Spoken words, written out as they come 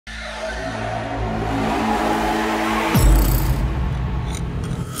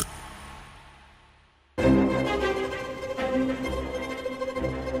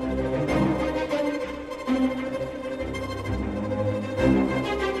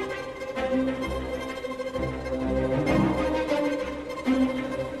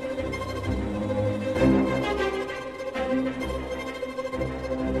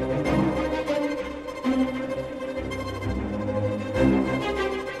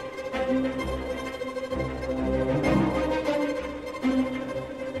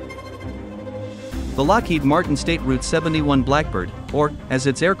The Lockheed Martin State Route 71 Blackbird, or, as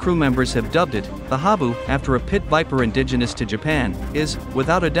its air crew members have dubbed it, the Habu, after a pit viper indigenous to Japan, is,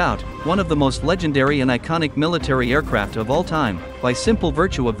 without a doubt, one of the most legendary and iconic military aircraft of all time, by simple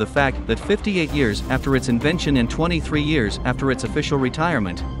virtue of the fact that 58 years after its invention and 23 years after its official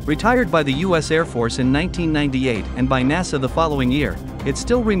retirement, retired by the U.S. Air Force in 1998 and by NASA the following year, it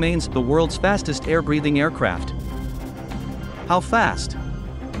still remains the world's fastest air-breathing aircraft. How fast?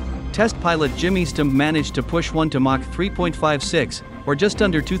 Test pilot Jim Eastham managed to push one to Mach 3.56, or just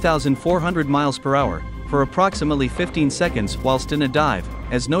under 2,400 miles per hour, for approximately 15 seconds whilst in a dive,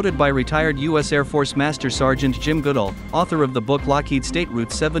 as noted by retired U.S. Air Force Master Sergeant Jim Goodall, author of the book Lockheed State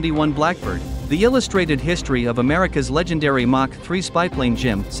Route 71 Blackbird. The Illustrated History of America's legendary Mach 3 spyplane.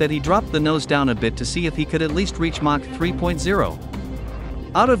 Jim said he dropped the nose down a bit to see if he could at least reach Mach 3.0.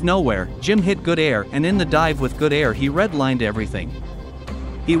 Out of nowhere, Jim hit good air, and in the dive with good air he redlined everything.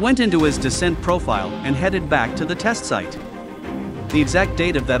 He went into his descent profile and headed back to the test site. The exact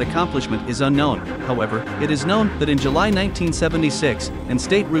date of that accomplishment is unknown. However, it is known that in July 1976, and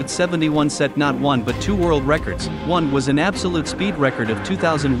State Route 71 set not one but two world records. One was an absolute speed record of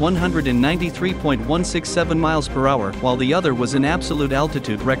 2,193.167 miles per hour, while the other was an absolute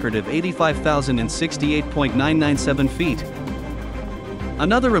altitude record of 85,068.997 feet.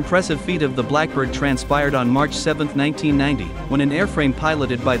 Another impressive feat of the Blackbird transpired on March 7, 1990, when an airframe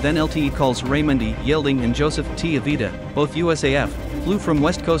piloted by then LTE Cols Raymond E. Yielding and Joseph T. Avita, both USAF, flew from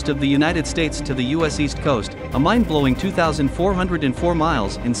west coast of the United States to the U.S. East Coast, a mind-blowing 2,404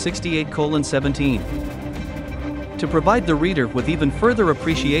 miles in 68:17. To provide the reader with even further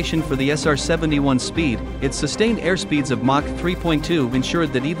appreciation for the SR-71's speed, its sustained airspeeds of Mach 3.2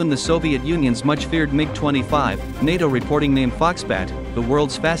 ensured that even the Soviet Union's much-feared MiG-25, NATO reporting name Foxbat, the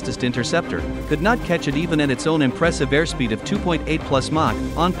world's fastest interceptor, could not catch it even at its own impressive airspeed of 2.8 plus Mach.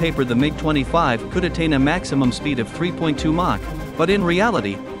 On paper the MiG-25 could attain a maximum speed of 3.2 Mach, but in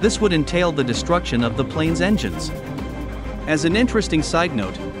reality, this would entail the destruction of the plane's engines. As an interesting side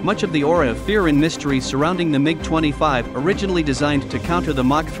note, much of the aura of fear and mystery surrounding the MiG-25, originally designed to counter the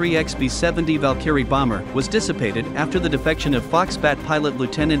Mach 3 XB-70 Valkyrie bomber, was dissipated after the defection of Foxbat pilot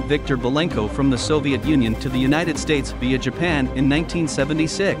Lieutenant Viktor Belenko from the Soviet Union to the United States via Japan in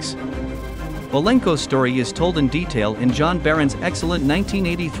 1976. Belenko's story is told in detail in John Barron's excellent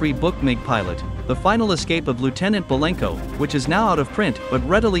 1983 book MiG Pilot, The Final Escape of Lieutenant Belenko, which is now out of print but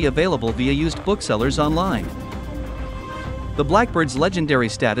readily available via used booksellers online. The Blackbird's legendary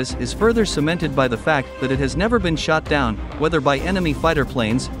status is further cemented by the fact that it has never been shot down, whether by enemy fighter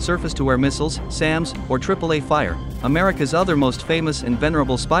planes, surface-to-air missiles, SAMs, or AAA fire. America's other most famous and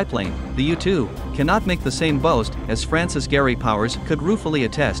venerable spyplane, the U-2, cannot make the same boast, as Francis Gary Powers could ruefully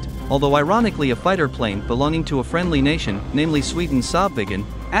attest, although ironically a fighter plane belonging to a friendly nation, namely Sweden's Saab,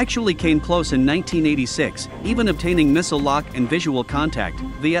 actually came close in 1986, even obtaining missile lock and visual contact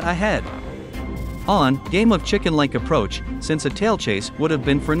via a head-on game of chicken-like approach, since a tail chase would have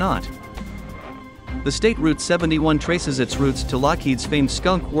been for naught. The State Route 71 traces its roots to Lockheed's famed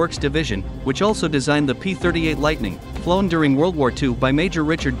Skunk Works division, which also designed the P-38 Lightning, flown during World War II by Major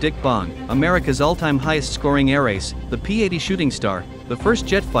Richard Dick Bong, America's all-time highest-scoring air ace, the P-80 Shooting Star, the first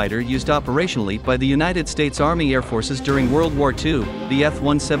jet fighter used operationally by the United States Army Air Forces during World War II, the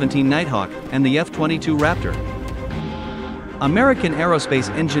F-117 Nighthawk, and the F-22 Raptor. American aerospace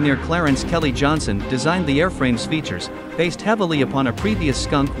engineer Clarence Kelly Johnson designed the airframe's features, based heavily upon a previous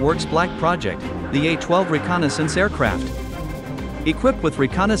Skunk Works Black project, the A-12 reconnaissance aircraft. Equipped with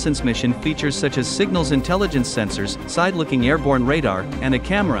reconnaissance mission features such as signals intelligence sensors, side-looking airborne radar, and a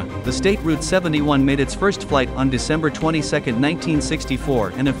camera, the State Route 71 made its first flight on December 22, 1964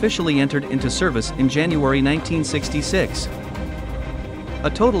 and officially entered into service in January 1966. A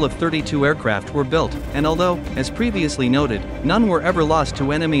total of 32 aircraft were built, and although, as previously noted, none were ever lost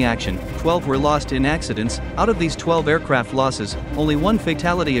to enemy action, 12 were lost in accidents. Out of these 12 aircraft losses, only one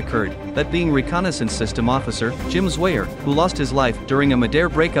fatality occurred, that being Reconnaissance System Officer Jim Zwayer, who lost his life during a Madair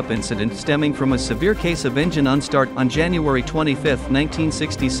breakup incident stemming from a severe case of engine unstart on January 25,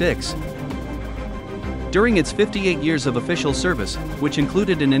 1966. During its 58 years of official service, which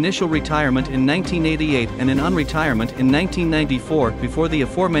included an initial retirement in 1988 and an unretirement in 1994 before the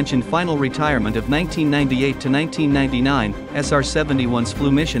aforementioned final retirement of 1998 to 1999, SR-71s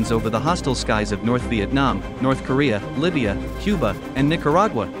flew missions over the hostile skies of North Vietnam, North Korea, Libya, Cuba, and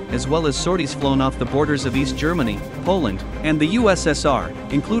Nicaragua, as well as sorties flown off the borders of East Germany, Poland, and the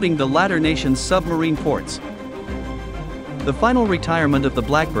USSR, including the latter nation's submarine ports. The final retirement of the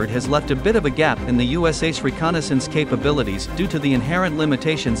Blackbird has left a bit of a gap in the USA's reconnaissance capabilities due to the inherent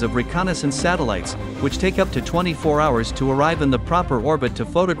limitations of reconnaissance satellites, which take up to 24 hours to arrive in the proper orbit to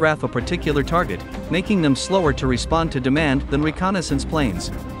photograph a particular target, making them slower to respond to demand than reconnaissance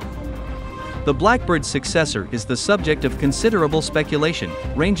planes. The Blackbird's successor is the subject of considerable speculation,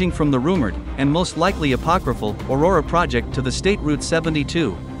 ranging from the rumored, and most likely apocryphal, Aurora project to the State Route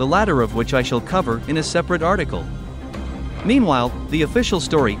 72, the latter of which I shall cover in a separate article. Meanwhile, the official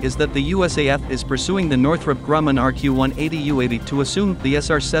story is that the USAF is pursuing the Northrop Grumman RQ-180U-80 to assume the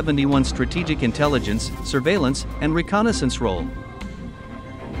SR-71 strategic intelligence, surveillance, and reconnaissance role.